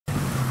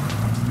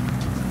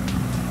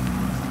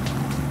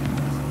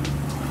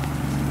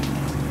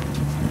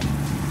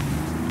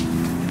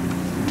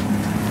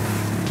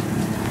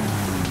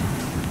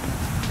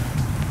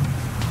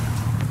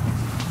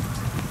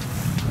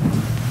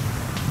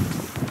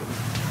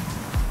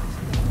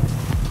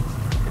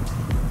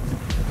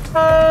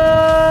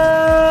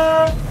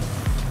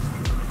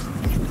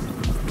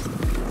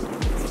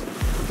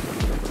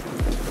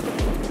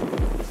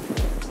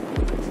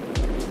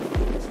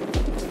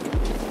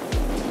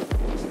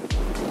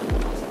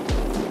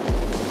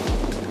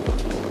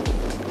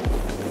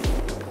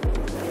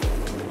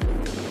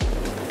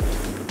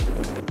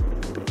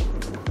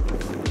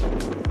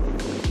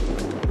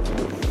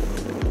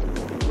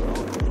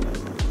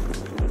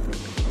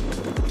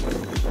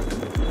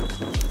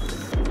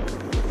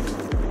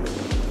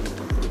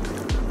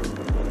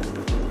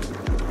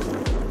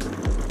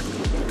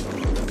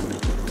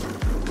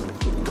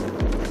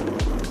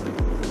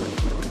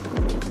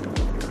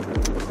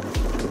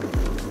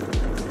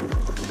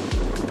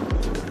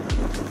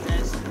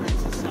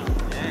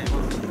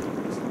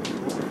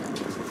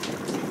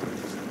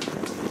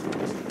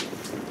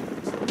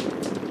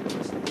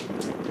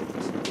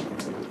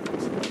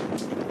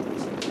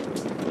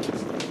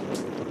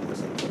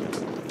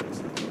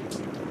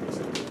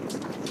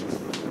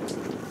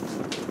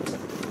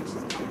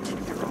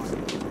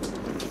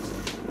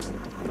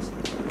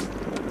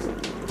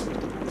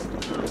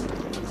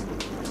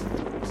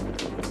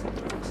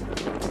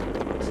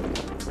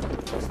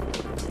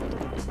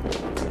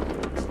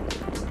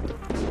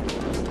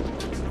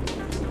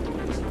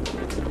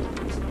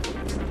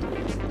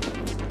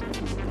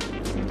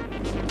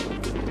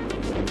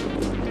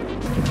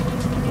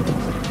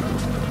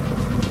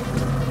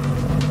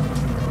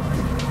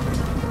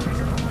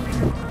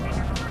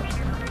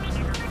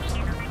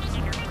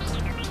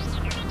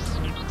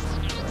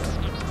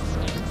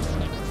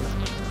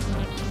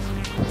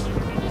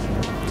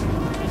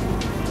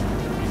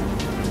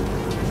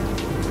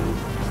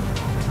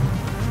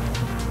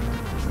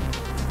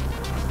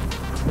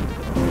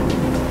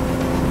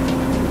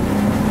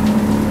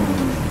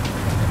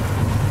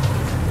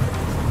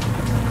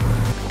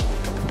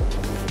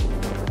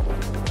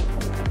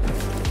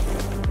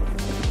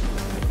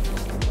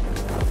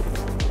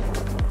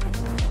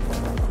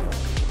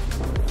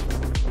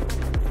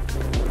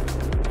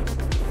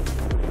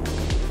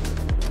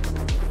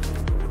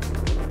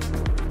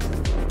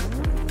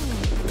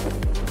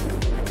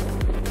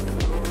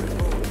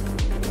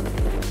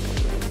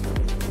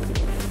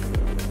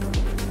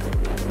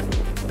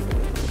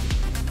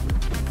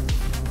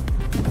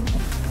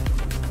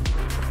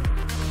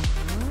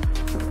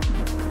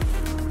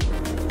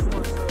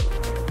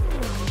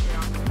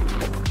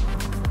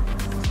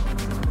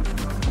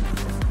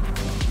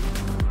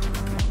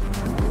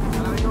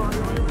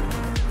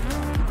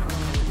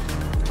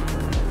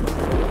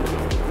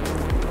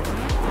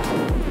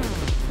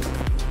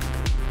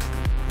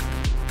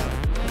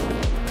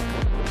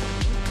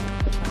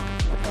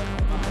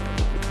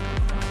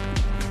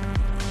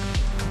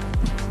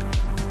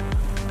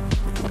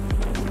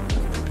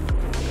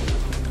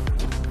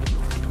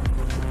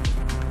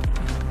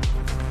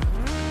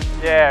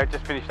Yeah,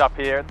 just finished up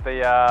here at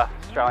the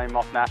Australian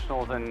Moth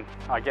Nationals, and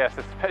I guess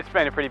it's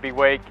been a pretty big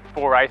week.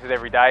 4 races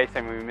every day,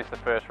 so we missed the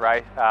first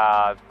race,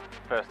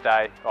 first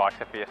day,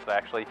 except for yesterday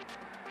actually.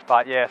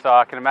 But yeah, so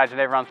I can imagine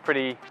everyone's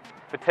pretty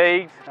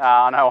fatigued.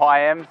 I know I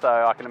am, so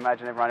I can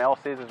imagine everyone else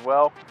is as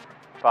well.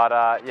 But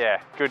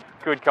yeah,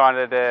 good kind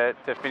of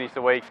to finish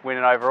the week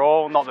winning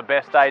overall. Not the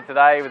best day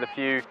today, with a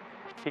few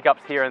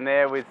hiccups here and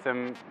there with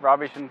some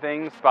rubbish and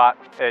things, but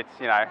it's,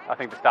 you know, I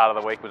think the start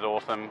of the week was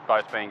awesome.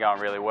 Boat's been going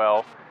really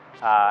well,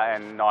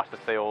 and nice to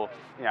see all,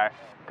 you know,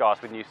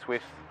 guys with new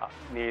Swifts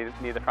near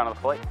the front of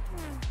the fleet.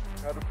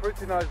 Had a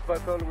pretty nice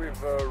battle with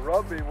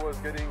Robbie, was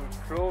getting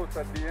close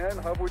at the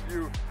end. How would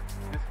you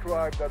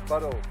describe that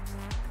battle?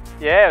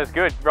 Yeah, it was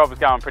good. Rob was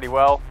going pretty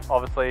well,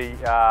 obviously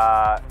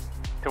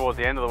towards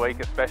the end of the week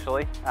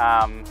especially.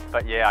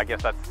 But yeah, I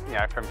guess that's, you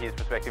know, from his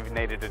perspective,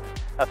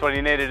 that's what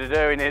he needed to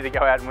do. He needed to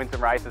go out and win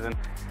some races, and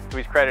to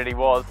his credit, he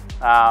was.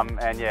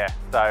 And yeah,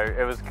 so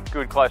it was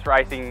good, close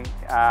racing.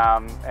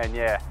 And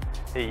yeah,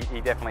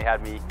 he definitely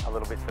had me a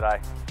little bit today.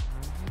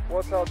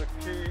 What are the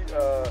key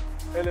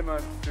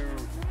elements to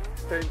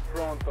stay in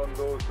front on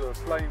those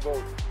flying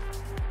boats?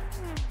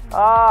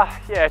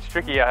 Yeah, it's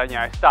tricky. You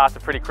know, starts are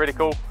pretty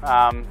critical.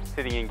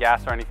 Sitting in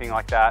gas or anything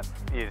like that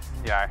is,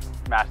 you know,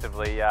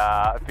 massively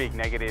a big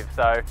negative.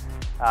 So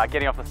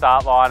getting off the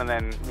start line and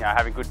then, you know,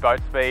 having good boat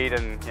speed,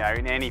 and, you know,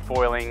 in any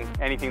foiling,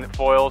 anything that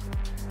foils,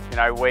 you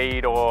know,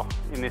 weed, or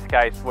in this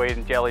case weed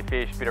and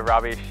jellyfish, bit of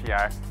rubbish, you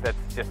know, that's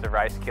just a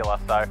race killer.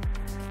 So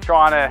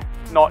trying to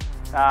not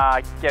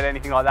get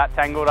anything like that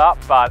tangled up,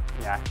 but,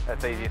 you know,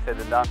 that's easier said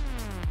than done.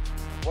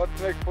 What's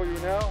next for you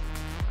now?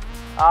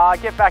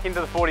 Get back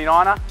into the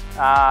 49er,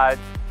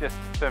 just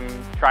some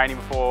training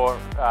before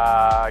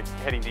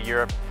heading to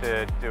Europe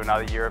to do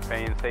another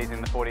European season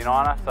in the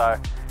 49er. So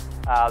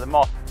the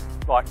Moth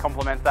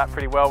complements that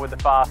pretty well with the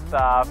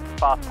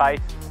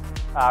fast-paced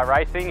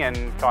racing,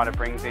 and kind of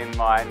brings in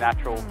my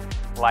natural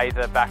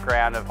laser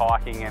background of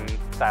hiking and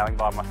sailing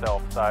by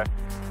myself. So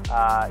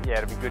yeah,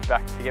 it'll be good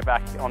to get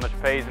back on the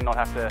trapeze and not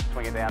have to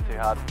swing it down too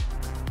hard.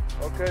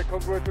 Okay,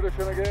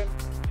 congratulations again.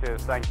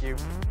 Cheers, thank you.